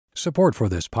Support for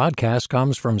this podcast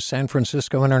comes from San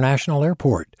Francisco International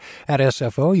Airport. At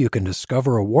SFO, you can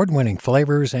discover award-winning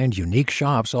flavors and unique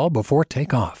shops all before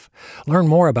takeoff. Learn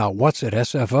more about what's at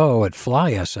SFO at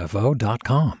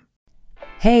flysfo.com.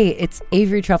 Hey, it's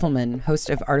Avery Trufelman,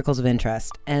 host of Articles of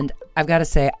Interest, and I've got to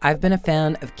say, I've been a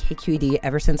fan of KQED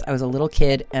ever since I was a little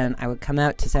kid, and I would come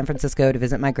out to San Francisco to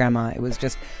visit my grandma. It was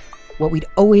just what we'd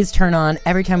always turn on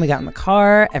every time we got in the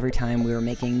car, every time we were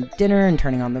making dinner and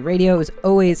turning on the radio. It was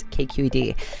always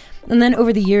KQED. And then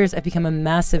over the years, I've become a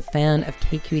massive fan of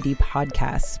KQED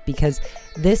podcasts because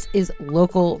this is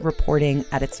local reporting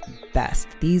at its best.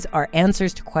 These are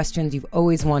answers to questions you've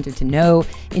always wanted to know,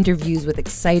 interviews with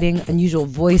exciting, unusual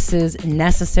voices,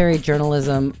 necessary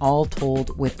journalism, all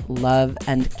told with love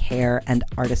and care and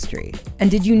artistry. And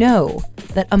did you know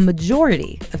that a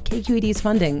majority of KQED's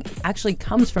funding actually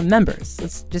comes from members?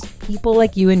 It's just people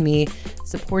like you and me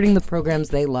supporting the programs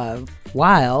they love,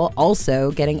 while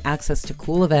also getting access to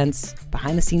cool events,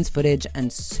 behind-the-scenes footage, and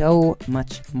so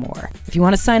much more. If you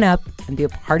want to sign up and be a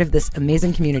part of this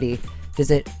amazing community,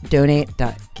 visit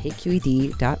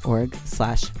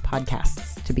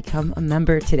donate.kqed.org/podcasts to become a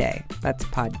member today. That's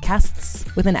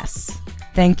podcasts with an S.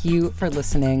 Thank you for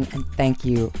listening, and thank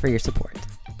you for your support.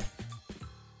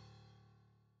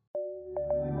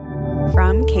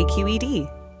 From KQED.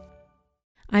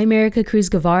 I'm Ericka Cruz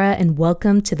Guevarra, and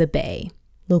welcome to The Bay.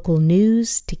 Local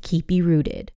news to keep you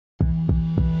rooted.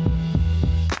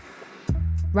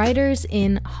 Writers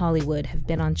in Hollywood have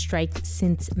been on strike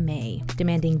since May,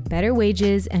 demanding better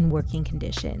wages and working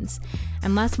conditions.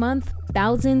 And last month,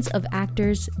 thousands of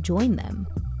actors joined them.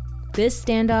 This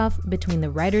standoff between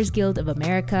the Writers Guild of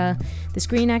America, the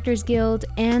Screen Actors Guild,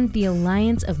 and the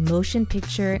Alliance of Motion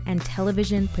Picture and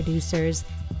Television Producers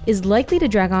is likely to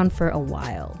drag on for a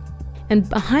while. And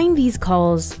behind these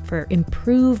calls for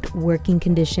improved working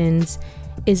conditions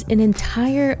is an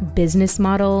entire business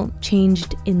model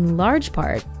changed in large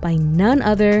part by none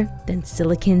other than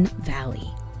Silicon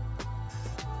Valley.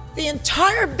 The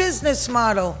entire business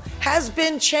model has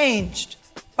been changed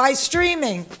by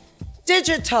streaming,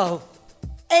 digital,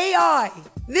 AI.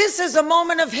 This is a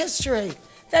moment of history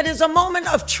that is a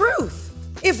moment of truth.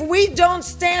 If we don't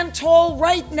stand tall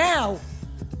right now,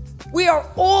 we are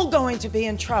all going to be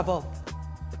in trouble.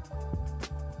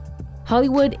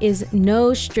 Hollywood is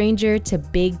no stranger to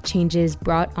big changes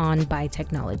brought on by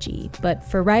technology. But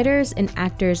for writers and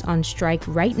actors on strike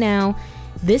right now,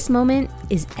 this moment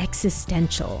is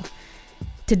existential.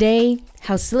 Today,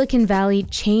 how Silicon Valley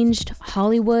changed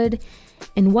Hollywood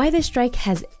and why this strike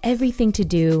has everything to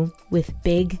do with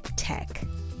big tech.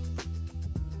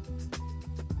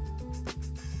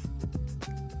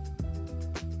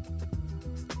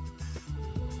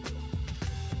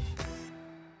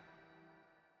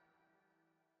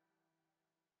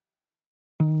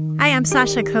 Hi, I'm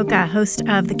Sasha Coca, host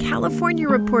of the California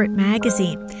Report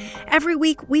magazine. Every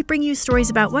week, we bring you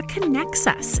stories about what connects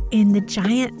us in the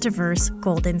giant, diverse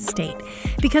Golden State.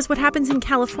 Because what happens in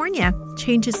California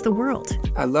changes the world.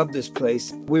 I love this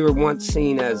place. We were once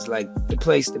seen as like the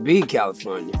place to be,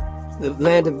 California. The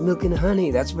land of milk and honey.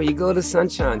 That's where you go to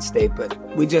Sunshine State. But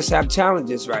we just have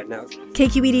challenges right now.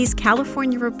 KQED's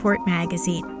California Report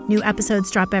magazine. New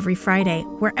episodes drop every Friday,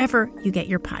 wherever you get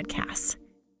your podcasts.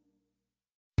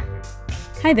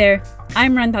 Hi there,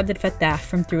 I'm Rand Abdel Fattah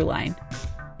from Throughline.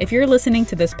 If you're listening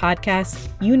to this podcast,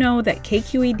 you know that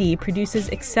KQED produces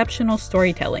exceptional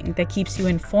storytelling that keeps you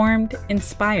informed,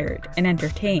 inspired, and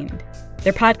entertained.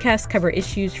 Their podcasts cover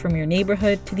issues from your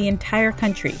neighborhood to the entire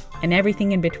country and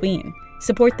everything in between.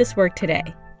 Support this work today.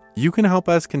 You can help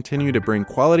us continue to bring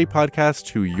quality podcasts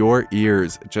to your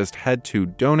ears. Just head to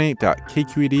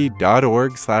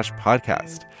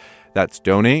donate.kqed.org/podcast. That's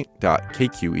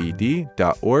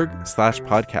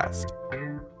donate.kqed.org/podcast.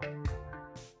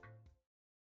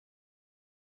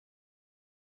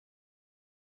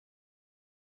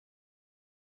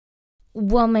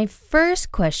 Well, my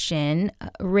first question,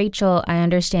 Rachael, I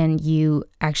understand you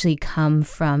actually come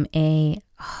from a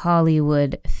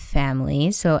Hollywood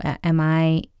family. So am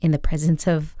I in the presence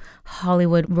of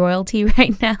Hollywood royalty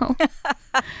right now?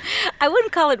 I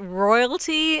wouldn't call it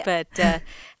royalty, but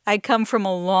I come from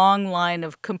a long line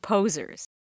of composers.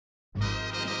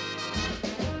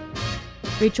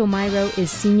 Rachael Myrow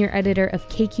is senior editor of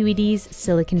KQED's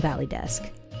Silicon Valley desk.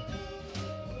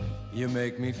 You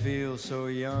make me feel so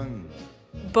young.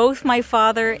 Both my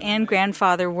father and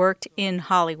grandfather worked in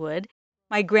Hollywood.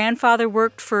 My grandfather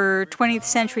worked for 20th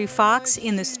Century Fox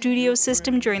in the studio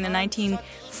system during the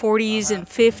 1940s and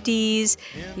 50s.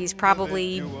 He's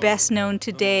probably best known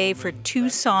today for two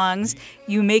songs,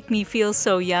 You Make Me Feel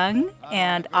So Young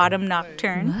and Autumn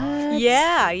Nocturne. What?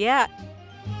 Yeah.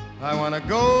 I want to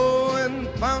go and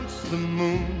bounce the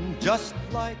moon just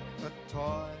like a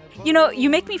toy. You know,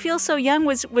 You Make Me Feel So Young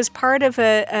was part of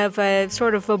a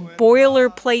sort of a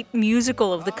boilerplate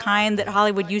musical of the kind that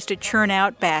Hollywood used to churn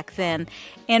out back then,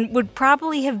 and would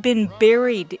probably have been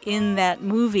buried in that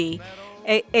movie,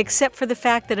 except for the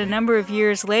fact that a number of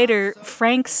years later,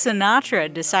 Frank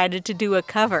Sinatra decided to do a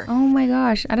cover. Oh my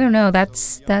gosh, I don't know. That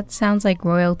sounds like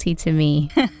royalty to me.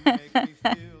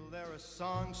 There are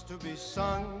songs to be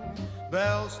sung,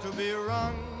 bells to be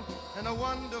rung, and a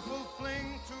wonderful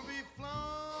fling to be flung.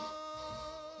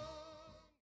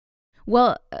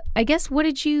 Well, I guess, what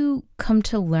did you come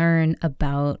to learn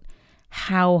about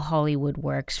how Hollywood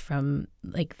works from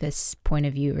like this point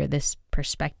of view or this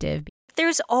perspective?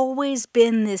 There's always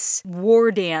been this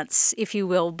war dance, if you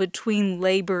will, between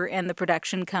labor and the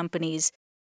production companies.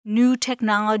 New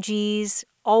technologies,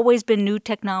 always been new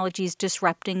technologies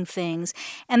disrupting things.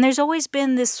 And there's always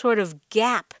been this sort of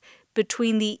gap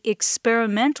between the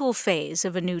experimental phase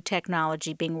of a new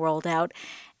technology being rolled out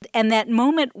and that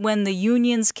moment when the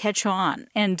unions catch on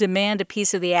and demand a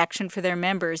piece of the action for their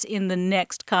members in the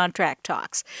next contract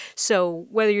talks. So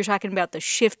whether you're talking about the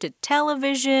shift to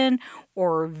television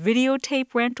or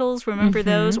videotape rentals, remember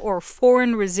those, or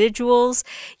foreign residuals,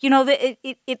 you know,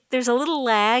 there's a little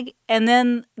lag and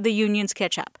then the unions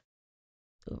catch up.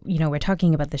 You know, we're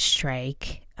talking about the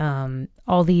strike.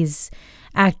 All these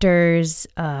actors,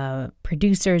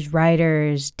 producers,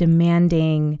 writers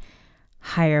demanding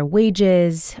higher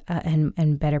wages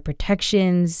and better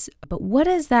protections. But what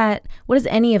does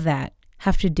any of that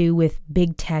have to do with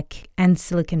big tech and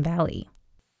Silicon Valley?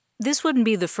 This wouldn't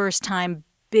be the first time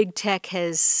big tech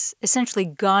has essentially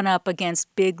gone up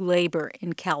against big labor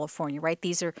in California, right?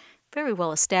 These are very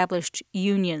well-established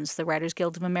unions, the Writers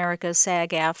Guild of America,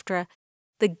 SAG-AFTRA.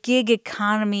 The gig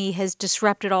economy has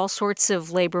disrupted all sorts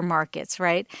of labor markets,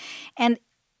 right? And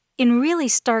in really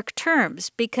stark terms,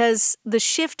 because the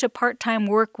shift to part-time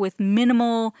work with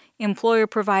minimal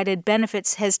employer-provided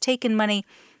benefits has taken money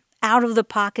out of the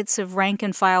pockets of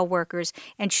rank-and-file workers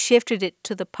and shifted it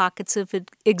to the pockets of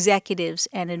executives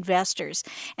and investors.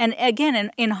 And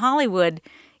again, in Hollywood,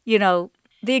 you know,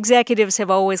 the executives have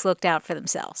always looked out for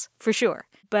themselves, for sure.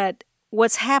 But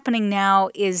what's happening now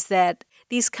is that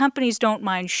these companies don't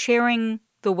mind sharing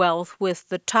the wealth with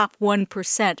the top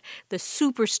 1%, the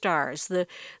superstars, the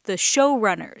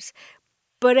showrunners.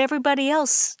 But everybody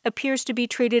else appears to be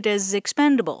treated as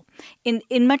expendable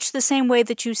in much the same way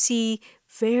that you see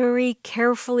very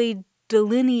carefully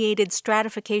delineated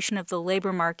stratification of the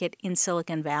labor market in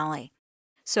Silicon Valley.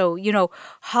 So, you know,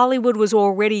 Hollywood was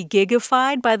already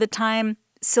gigified by the time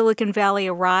Silicon Valley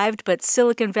arrived, but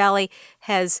Silicon Valley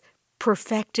has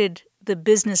perfected the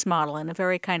business model in a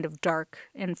very kind of dark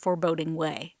and foreboding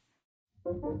way.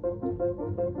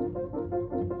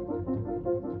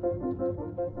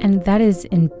 And that is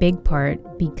in big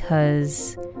part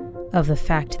because of the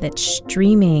fact that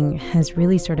streaming has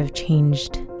really sort of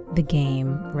changed the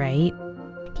game, right?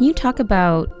 Can you talk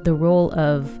about the role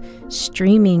of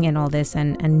streaming in all this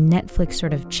and Netflix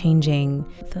sort of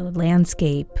changing the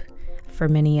landscape for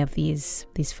many of these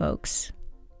folks?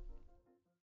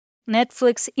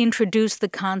 Netflix introduced the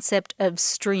concept of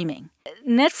streaming.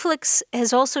 Netflix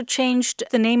has also changed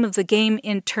the name of the game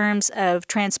in terms of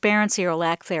transparency or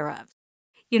lack thereof.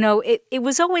 You know, it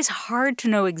was always hard to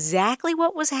know exactly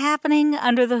what was happening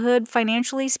under the hood,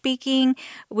 financially speaking,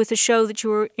 with the show that you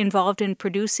were involved in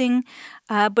producing.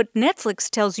 But Netflix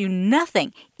tells you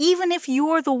nothing, even if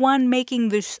you're the one making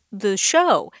the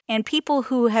show. And people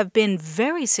who have been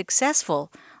very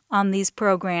successful on these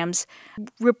programs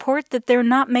report that they're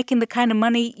not making the kind of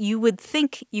money you would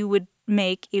think you would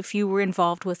make if you were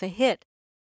involved with a hit.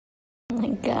 Oh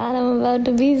my God, I'm about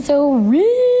to be so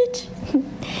rich.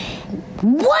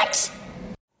 What?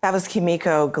 That was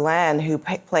Kimiko Glenn, who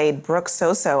played Brooke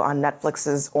Soso on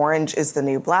Netflix's Orange is the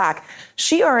New Black.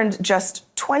 She earned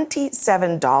just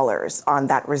 $27 on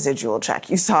that residual check.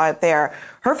 You saw it there.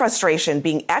 Her frustration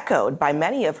being echoed by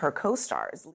many of her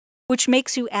co-stars. Which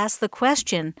makes you ask the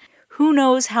question, who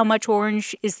knows how much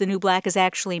Orange is the New Black is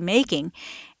actually making?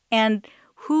 And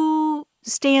who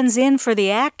stands in for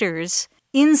the actors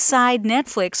inside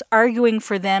Netflix arguing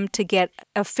for them to get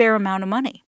a fair amount of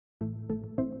money?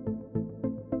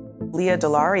 Leah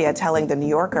Delaria telling The New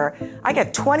Yorker, I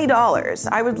get $20.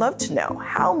 I would love to know,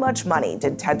 how much money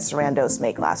did Ted Sarandos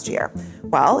make last year?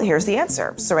 Well, here's the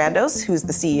answer. Sarandos, who's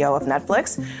the CEO of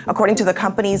Netflix, according to the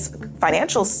company's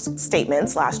financial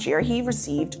statements last year, he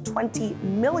received $20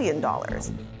 million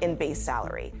in base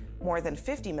salary. more than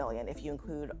 $50 million if you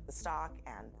include the stock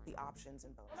and the options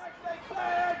and bonuses.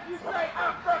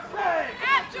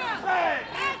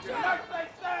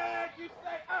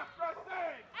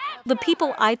 The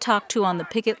people I talked to on the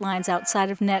picket lines outside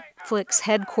of Netflix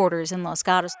headquarters in Los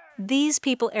Gatos, these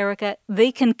people, Ericka,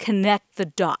 they can connect the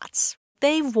dots.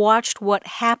 They've watched what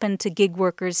happened to gig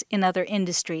workers in other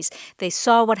industries. They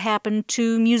saw what happened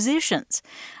to musicians.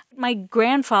 My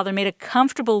grandfather made a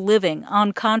comfortable living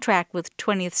on contract with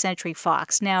 20th Century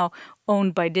Fox, now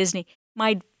owned by Disney.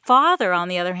 My father, on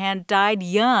the other hand, died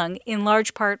young, in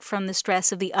large part from the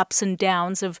stress of the ups and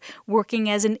downs of working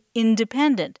as an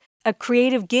independent, a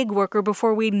creative gig worker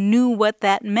before we knew what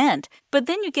that meant. But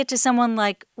then you get to someone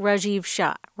like Rajiv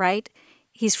Shah, right?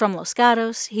 He's from Los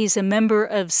Gatos. He's a member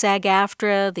of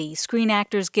SAG-AFTRA, the Screen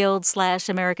Actors Guild /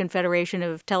 American Federation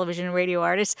of Television and Radio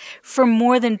Artists, for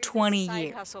more than 20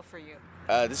 years. Hustle for you.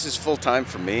 This is full-time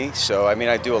for me. So,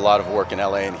 I do a lot of work in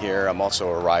LA and here. I'm also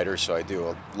a writer, so I do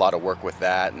a lot of work with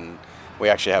that. And we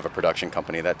actually have a production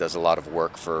company that does a lot of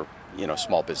work for,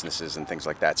 small businesses and things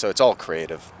like that. So it's all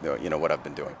creative, what I've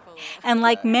been doing. And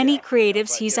like many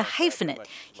creatives, he's a hyphenate.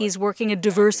 He's working a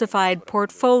diversified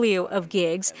portfolio of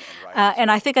gigs.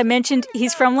 And I think I mentioned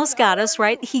he's from Los Gatos,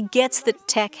 right? He gets that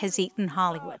tech has eaten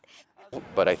Hollywood.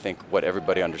 But I think what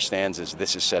everybody understands is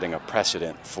this is setting a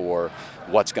precedent for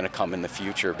what's going to come in the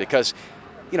future because,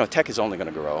 tech is only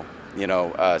going to grow.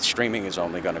 Streaming is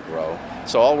only going to grow.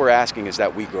 So all we're asking is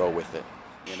that we grow with it.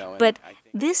 But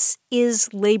this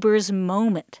is labor's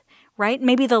moment, right?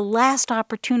 Maybe the last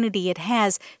opportunity it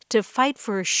has to fight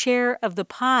for a share of the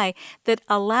pie that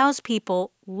allows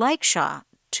people like Shah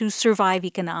to survive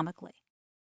economically.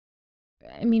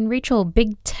 Rachael,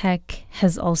 big tech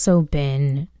has also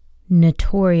been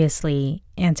notoriously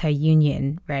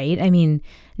anti-union, right?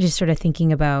 Just sort of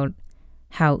thinking about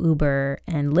how Uber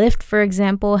and Lyft, for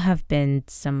example, have been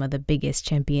some of the biggest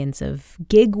champions of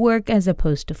gig work as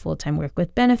opposed to full-time work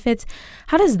with benefits.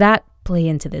 How does that play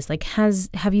into this?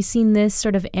 Have you seen this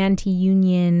sort of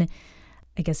anti-union,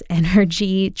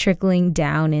 energy trickling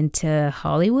down into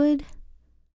Hollywood?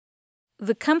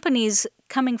 The companies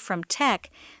coming from tech,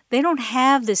 they don't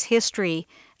have this history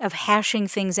of hashing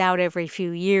things out every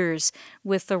few years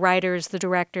with the writers, the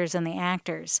directors, and the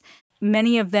actors.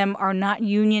 Many of them are not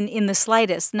union in the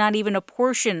slightest, not even a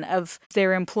portion of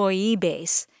their employee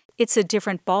base. It's a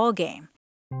different ballgame.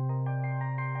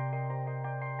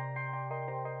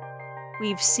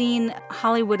 We've seen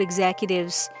Hollywood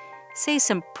executives say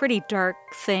some pretty dark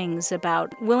things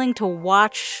about willing to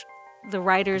watch the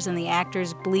writers and the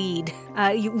actors bleed,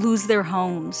 lose their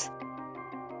homes.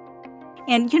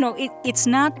 And, it's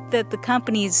not that the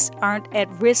companies aren't at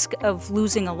risk of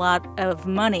losing a lot of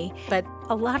money, but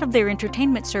a lot of their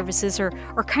entertainment services are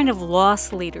kind of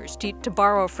loss leaders, to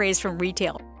borrow a phrase from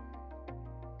retail.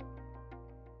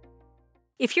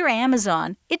 If you're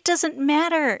Amazon, it doesn't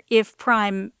matter if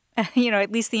Prime,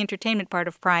 at least the entertainment part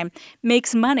of Prime,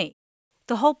 makes money.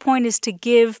 The whole point is to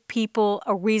give people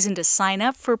a reason to sign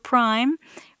up for Prime,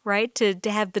 right? To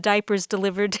have the diapers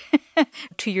delivered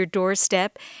to your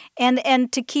doorstep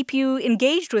and to keep you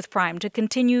engaged with Prime, to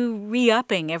continue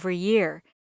re-upping every year.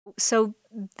 So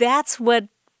that's what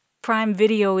Prime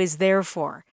Video is there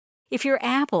for. If you're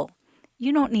Apple,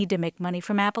 you don't need to make money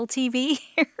from Apple TV,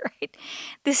 right?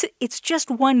 It's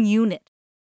just one unit.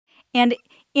 And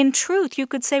in truth, you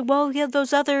could say, well, yeah,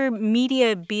 those other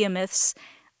media behemoths,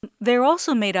 they're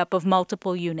also made up of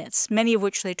multiple units, many of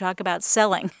which they talk about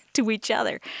selling to each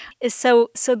other. So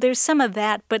there's some of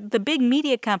that, but the big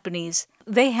media companies,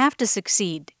 they have to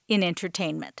succeed in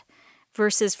entertainment.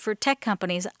 Versus for tech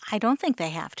companies, I don't think they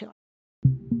have to.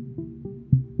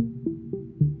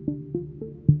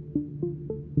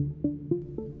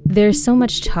 There's so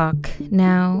much talk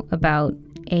now about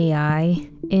AI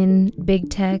in big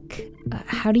tech.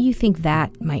 How do you think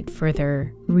that might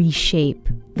further reshape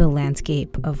the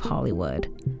landscape of Hollywood?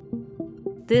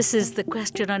 This is the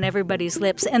question on everybody's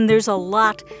lips, and there's a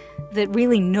lot that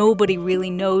really nobody really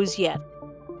knows yet.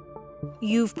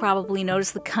 You've probably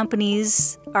noticed the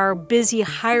companies are busy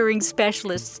hiring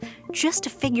specialists just to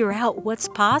figure out what's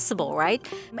possible, right?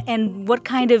 And what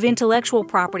kind of intellectual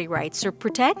property rights are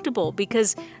protectable,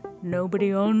 because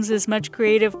nobody owns as much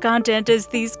creative content as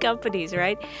these companies,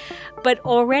 right? But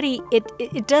already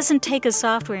it doesn't take a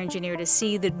software engineer to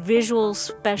see that visual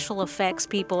special effects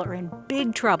people are in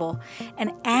big trouble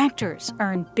and actors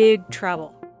are in big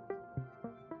trouble.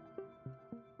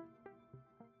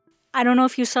 I don't know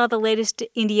if you saw the latest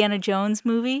Indiana Jones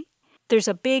movie. There's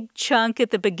a big chunk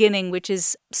at the beginning which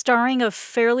is starring a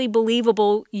fairly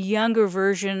believable younger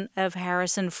version of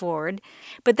Harrison Ford.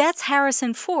 But that's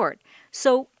Harrison Ford.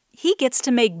 So he gets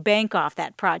to make bank off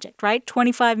that project, right?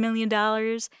 $25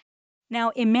 million.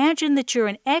 Now imagine that you're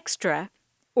an extra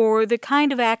or the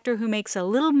kind of actor who makes a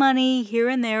little money here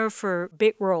and there for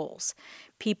bit roles.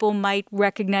 People might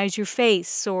recognize your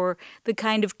face or the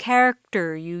kind of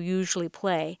character you usually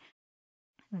play.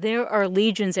 There are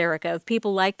legions, Ericka, of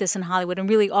people like this in Hollywood and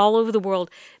really all over the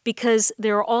world because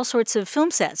there are all sorts of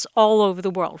film sets all over the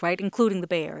world, right, including the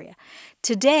Bay Area.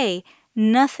 Today,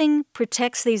 nothing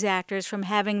protects these actors from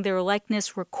having their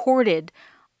likeness recorded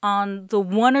on the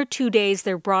 1 or 2 days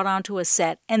they're brought onto a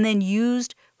set and then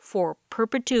used for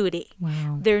perpetuity.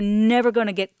 Wow. They're never going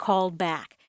to get called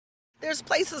back. There's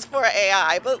places for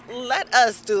AI, but let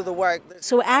us do the work.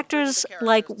 So actors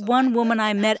like one woman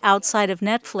I met outside of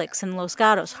Netflix in Los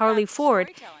Gatos, Harley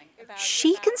Ford,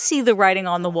 she can see the writing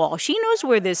on the wall. She knows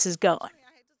where this is going.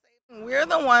 We're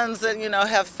the ones that,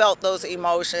 have felt those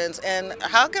emotions. And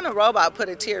how can a robot put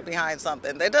a tear behind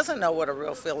something? It doesn't know what a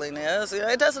real feeling is.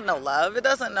 It doesn't know love. It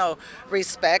doesn't know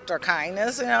respect or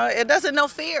kindness. It doesn't know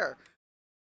fear.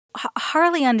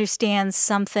 Harley understands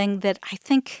something that I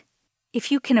think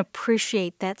if you can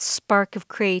appreciate that spark of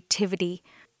creativity,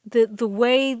 the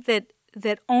way that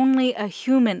only a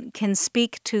human can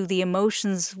speak to the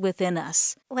emotions within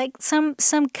us, like some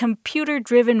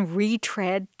computer-driven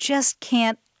retread just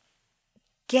can't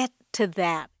get to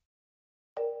that.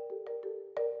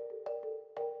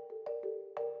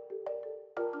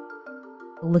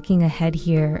 Looking ahead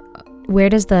here, where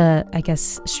does the,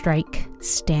 strike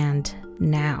stand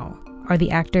now? Are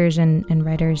the actors and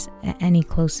writers any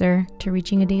closer to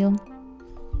reaching a deal?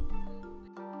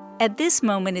 At this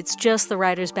moment, it's just the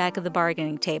writers back of the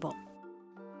bargaining table.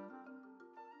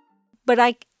 But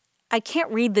I can't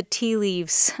read the tea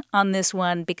leaves on this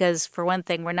one because, for one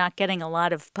thing, we're not getting a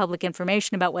lot of public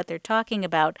information about what they're talking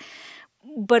about.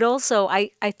 But also,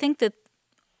 I think that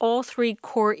all three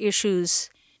core issues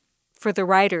for the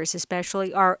writers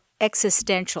especially are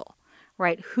existential,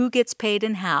 right? Who gets paid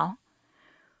and how?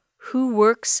 Who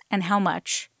works and how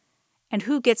much? And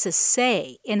who gets a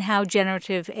say in how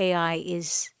generative AI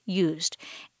is used?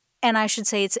 And I should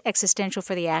say it's existential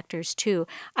for the actors, too.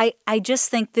 I just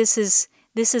think this is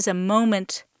a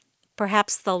moment,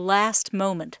 perhaps the last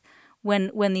moment,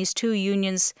 when these two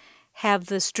unions have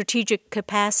the strategic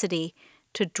capacity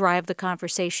to drive the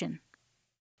conversation.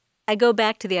 I go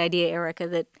back to the idea, Ericka,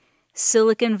 that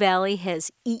Silicon Valley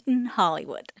has eaten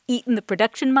Hollywood, eaten the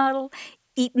production model,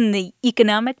 eaten the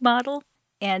economic model,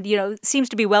 and, seems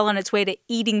to be well on its way to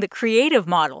eating the creative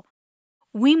model.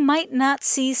 We might not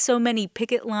see so many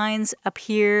picket lines up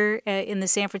here in the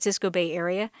San Francisco Bay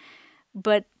Area,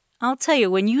 but I'll tell you,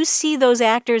 when you see those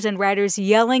actors and writers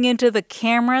yelling into the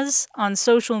cameras on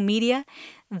social media,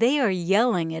 they are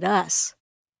yelling at us.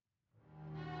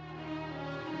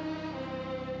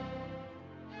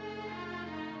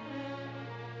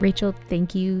 Rachael,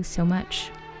 thank you so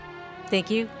much. Thank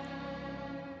you.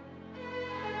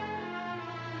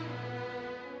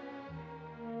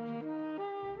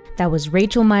 That was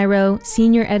Rachael Myrow,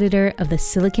 senior editor of the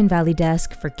Silicon Valley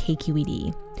desk for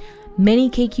KQED. Many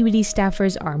KQED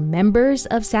staffers are members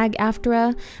of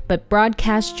SAG-AFTRA, but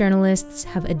broadcast journalists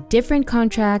have a different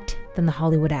contract than the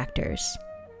Hollywood actors.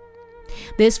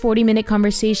 This 40-minute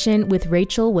conversation with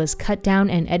Rachael was cut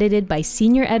down and edited by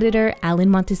senior editor Alan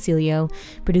Montecillo.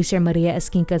 Producer Maria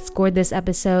Esquinca scored this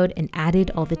episode and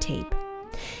added all the tape.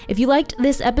 If you liked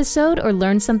this episode or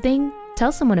learned something,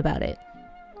 tell someone about it.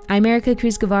 I'm Ericka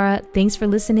Cruz Guevarra. Thanks for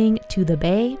listening to The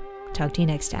Bay. Talk to you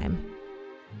next time.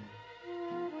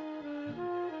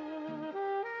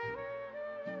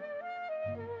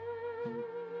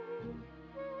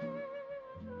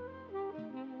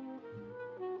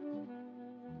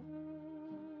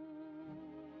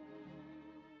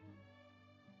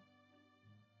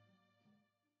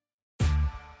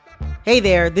 Hey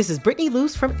there, this is Brittany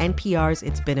Luce from NPR's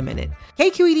It's Been a Minute.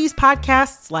 KQED's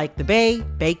podcasts like The Bay,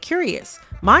 Bay Curious,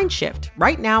 Mind Shift,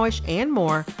 Right Nowish, and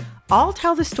more all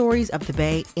tell the stories of the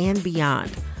Bay and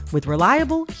beyond with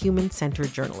reliable,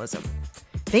 human-centered journalism.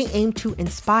 They aim to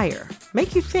inspire,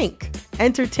 make you think,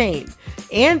 entertain,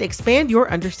 and expand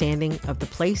your understanding of the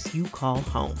place you call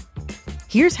home.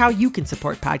 Here's how you can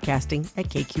support podcasting at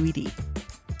KQED.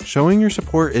 Showing your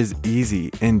support is easy,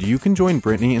 and you can join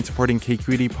Brittany in supporting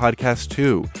KQED Podcast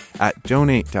too at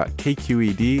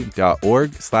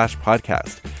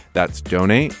donate.kqed.org/podcast. That's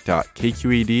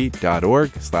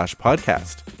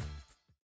donate.kqed.org/podcast.